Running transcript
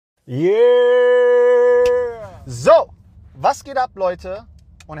Yeah! So, was geht ab, Leute?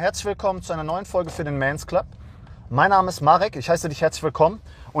 Und herzlich willkommen zu einer neuen Folge für den MansClub. Mein Name ist Marek, ich heiße dich herzlich willkommen.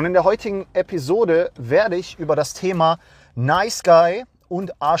 Und in der heutigen Episode werde ich über das Thema Nice Guy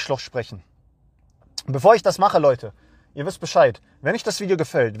und Arschloch sprechen. Bevor ich das mache, Leute, ihr wisst Bescheid. Wenn euch das Video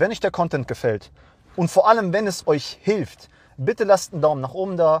gefällt, wenn euch der Content gefällt und vor allem, wenn es euch hilft, bitte lasst einen Daumen nach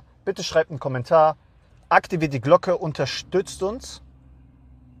oben da, bitte schreibt einen Kommentar, aktiviert die Glocke, unterstützt uns.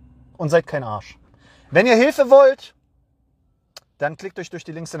 Und seid kein Arsch. Wenn ihr Hilfe wollt, dann klickt euch durch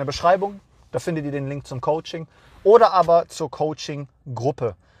die Links in der Beschreibung. Da findet ihr den Link zum Coaching oder aber zur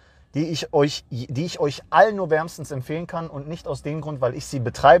Coaching-Gruppe, die ich euch allen nur wärmstens empfehlen kann und nicht aus dem Grund, weil ich sie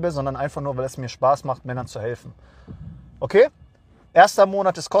betreibe, sondern einfach nur, weil es mir Spaß macht, Männern zu helfen. Okay? Erster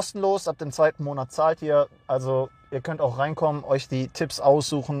Monat ist kostenlos, ab dem zweiten Monat zahlt ihr. Also ihr könnt auch reinkommen, euch die Tipps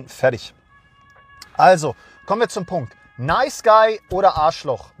aussuchen, fertig. Also, kommen wir zum Punkt. Nice Guy oder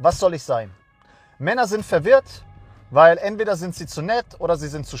Arschloch, was soll ich sein? Männer sind verwirrt, weil entweder sind sie zu nett oder sie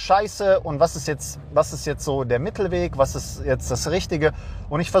sind zu scheiße. Und was ist jetzt so der Mittelweg, was ist jetzt das Richtige?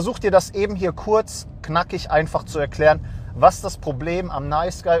 Und ich versuche dir das eben hier kurz, knackig, einfach zu erklären, was das Problem am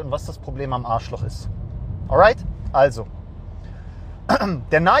Nice Guy und was das Problem am Arschloch ist. Alright? Also,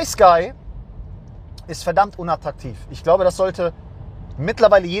 der Nice Guy ist verdammt unattraktiv. Ich glaube, das sollte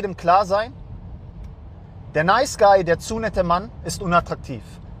mittlerweile jedem klar sein. Der Nice Guy, der zu nette Mann, ist unattraktiv.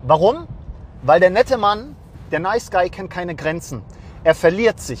 Warum? Weil der nette Mann, der Nice Guy, kennt keine Grenzen. Er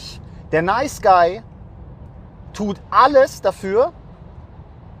verliert sich. Der Nice Guy tut alles dafür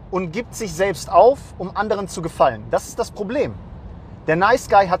und gibt sich selbst auf, um anderen zu gefallen. Das ist das Problem. Der Nice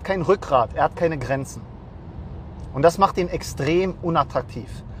Guy hat kein Rückgrat, er hat keine Grenzen. Und das macht ihn extrem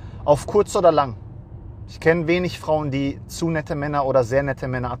unattraktiv. Auf kurz oder lang. Ich kenne wenig Frauen, die zu nette Männer oder sehr nette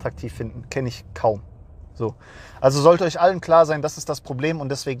Männer attraktiv finden. Kenne ich kaum. So. Also sollte euch allen klar sein, das ist das Problem und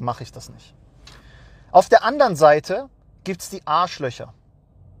deswegen mache ich das nicht. Auf der anderen Seite gibt es die Arschlöcher.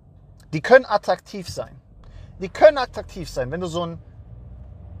 Die können attraktiv sein. Die können attraktiv sein. Wenn du so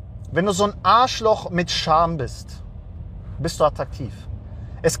ein Arschloch mit Charme bist, bist du attraktiv.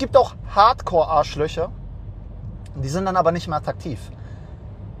 Es gibt auch Hardcore-Arschlöcher, die sind dann aber nicht mehr attraktiv.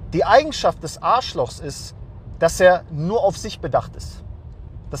 Die Eigenschaft des Arschlochs ist, dass er nur auf sich bedacht ist.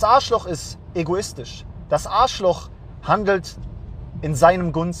 Das Arschloch ist egoistisch. Das Arschloch handelt in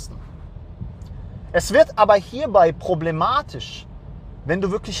seinem Gunsten. Es wird aber hierbei problematisch, wenn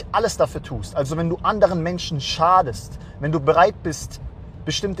du wirklich alles dafür tust. Also wenn du anderen Menschen schadest, wenn du bereit bist,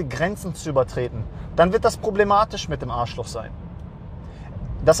 bestimmte Grenzen zu übertreten, dann wird das problematisch mit dem Arschloch sein.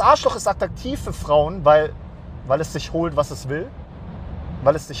 Das Arschloch ist attraktiv für Frauen, weil es sich holt, was es will,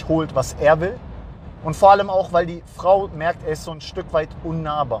 weil es sich holt, was er will und vor allem auch, weil die Frau merkt, er ist so ein Stück weit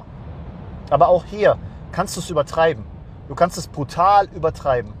unnahbar. Aber auch hier kannst du es übertreiben. Du kannst es brutal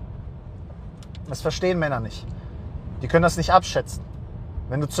übertreiben. Das verstehen Männer nicht. Die können das nicht abschätzen.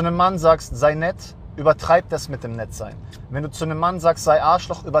 Wenn du zu einem Mann sagst, sei nett, übertreib das mit dem Nettsein. Wenn du zu einem Mann sagst, sei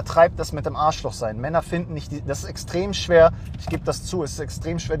Arschloch, übertreib das mit dem Arschlochsein. Männer finden nicht, das ist extrem schwer, ich gebe das zu, es ist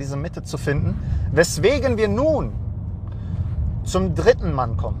extrem schwer, diese Mitte zu finden. Weswegen wir nun zum dritten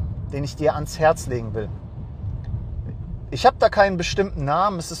Mann kommen, den ich dir ans Herz legen will. Ich habe da keinen bestimmten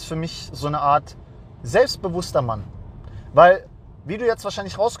Namen, es ist für mich so eine Art selbstbewusster Mann. Weil, wie du jetzt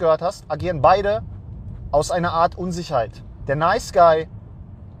wahrscheinlich rausgehört hast, agieren beide aus einer Art Unsicherheit. Der Nice Guy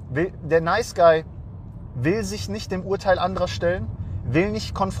will sich nicht dem Urteil anderer stellen, will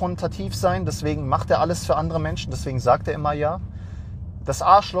nicht konfrontativ sein, deswegen macht er alles für andere Menschen, deswegen sagt er immer ja. Das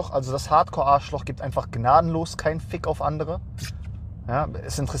Arschloch, also das Hardcore-Arschloch, gibt einfach gnadenlos keinen Fick auf andere. Ja,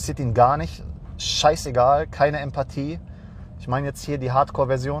 es interessiert ihn gar nicht, scheißegal, keine Empathie. Ich meine jetzt hier die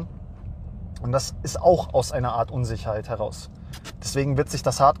Hardcore-Version. Und das ist auch aus einer Art Unsicherheit heraus. Deswegen wird sich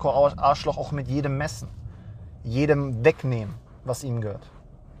das Hardcore-Arschloch auch mit jedem messen. Jedem wegnehmen, was ihm gehört.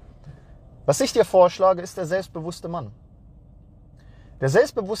 Was ich dir vorschlage, ist der selbstbewusste Mann. Der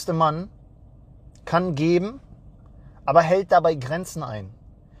selbstbewusste Mann kann geben, aber hält dabei Grenzen ein.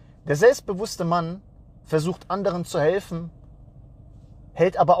 Der selbstbewusste Mann versucht anderen zu helfen,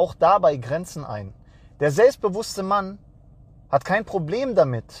 hält aber auch dabei Grenzen ein. Der selbstbewusste Mann hat kein Problem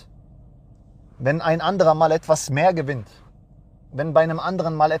damit, wenn ein anderer mal etwas mehr gewinnt. Wenn bei einem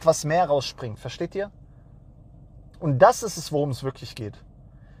anderen mal etwas mehr rausspringt. Versteht ihr? Und das ist es, worum es wirklich geht.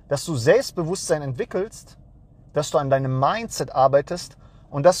 Dass du Selbstbewusstsein entwickelst, dass du an deinem Mindset arbeitest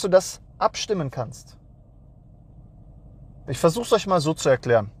und dass du das abstimmen kannst. Ich versuche es euch mal so zu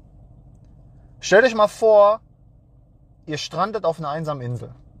erklären. Stellt euch mal vor, ihr strandet auf einer einsamen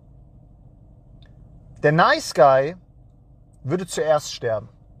Insel. Der Nice Guy würde zuerst sterben.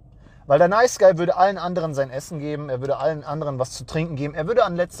 Weil der Nice Guy würde allen anderen sein Essen geben, er würde allen anderen was zu trinken geben, er würde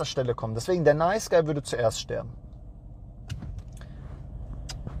an letzter Stelle kommen. Deswegen, der Nice Guy würde zuerst sterben.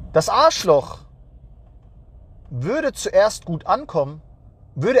 Das Arschloch würde zuerst gut ankommen,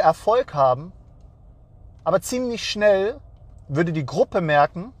 würde Erfolg haben, aber ziemlich schnell würde die Gruppe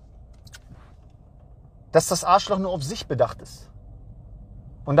merken, dass das Arschloch nur auf sich bedacht ist.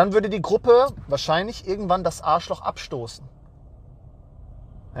 Und dann würde die Gruppe wahrscheinlich irgendwann das Arschloch abstoßen.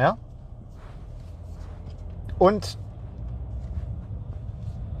 Ja? Und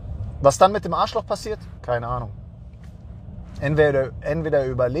was dann mit dem Arschloch passiert? Keine Ahnung. Entweder er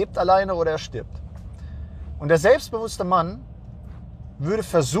überlebt alleine oder er stirbt. Und der selbstbewusste Mann würde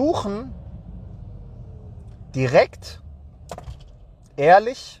versuchen, direkt,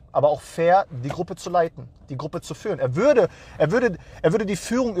 ehrlich, aber auch fair die Gruppe zu leiten, die Gruppe zu führen. Er würde die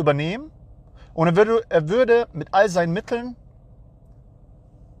Führung übernehmen und er würde mit all seinen Mitteln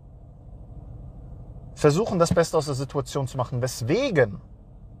versuchen, das Beste aus der Situation zu machen, weswegen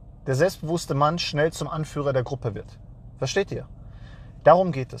der selbstbewusste Mann schnell zum Anführer der Gruppe wird. Versteht ihr?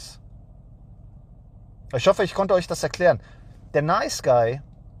 Darum geht es. Ich hoffe, ich konnte euch das erklären. Der Nice Guy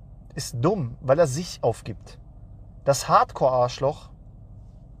ist dumm, weil er sich aufgibt. Das Hardcore-Arschloch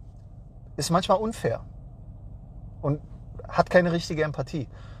ist manchmal unfair und hat keine richtige Empathie.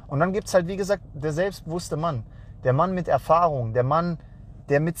 Und dann gibt es halt, wie gesagt, der selbstbewusste Mann. Der Mann mit Erfahrung, der Mann,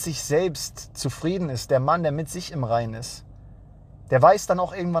 der mit sich selbst zufrieden ist, der Mann, der mit sich im Reinen ist. Der weiß dann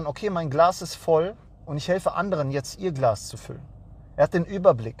auch irgendwann, okay, mein Glas ist voll und ich helfe anderen jetzt ihr Glas zu füllen. Er hat den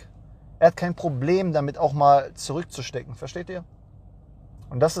Überblick. Er hat kein Problem damit auch mal zurückzustecken. Versteht ihr?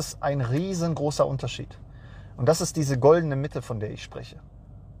 Und das ist ein riesengroßer Unterschied. Und das ist diese goldene Mitte, von der ich spreche.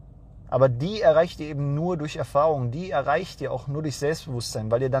 Aber die erreicht ihr eben nur durch Erfahrung. Die erreicht ihr auch nur durch Selbstbewusstsein,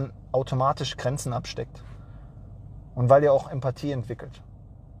 weil ihr dann automatisch Grenzen absteckt. Und weil ihr auch Empathie entwickelt.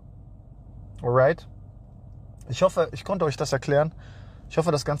 Alright? Ich hoffe, ich konnte euch das erklären. Ich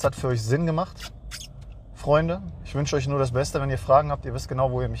hoffe, das Ganze hat für euch Sinn gemacht. Freunde, ich wünsche euch nur das Beste. Wenn ihr Fragen habt, ihr wisst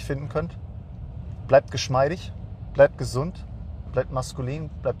genau, wo ihr mich finden könnt. Bleibt geschmeidig, bleibt gesund, bleibt maskulin,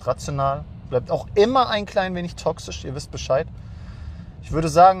 bleibt rational, bleibt auch immer ein klein wenig toxisch, ihr wisst Bescheid. Ich würde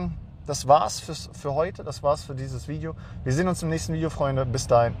sagen, das war's für heute, das war's für dieses Video. Wir sehen uns im nächsten Video, Freunde. Bis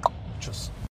dahin, tschüss.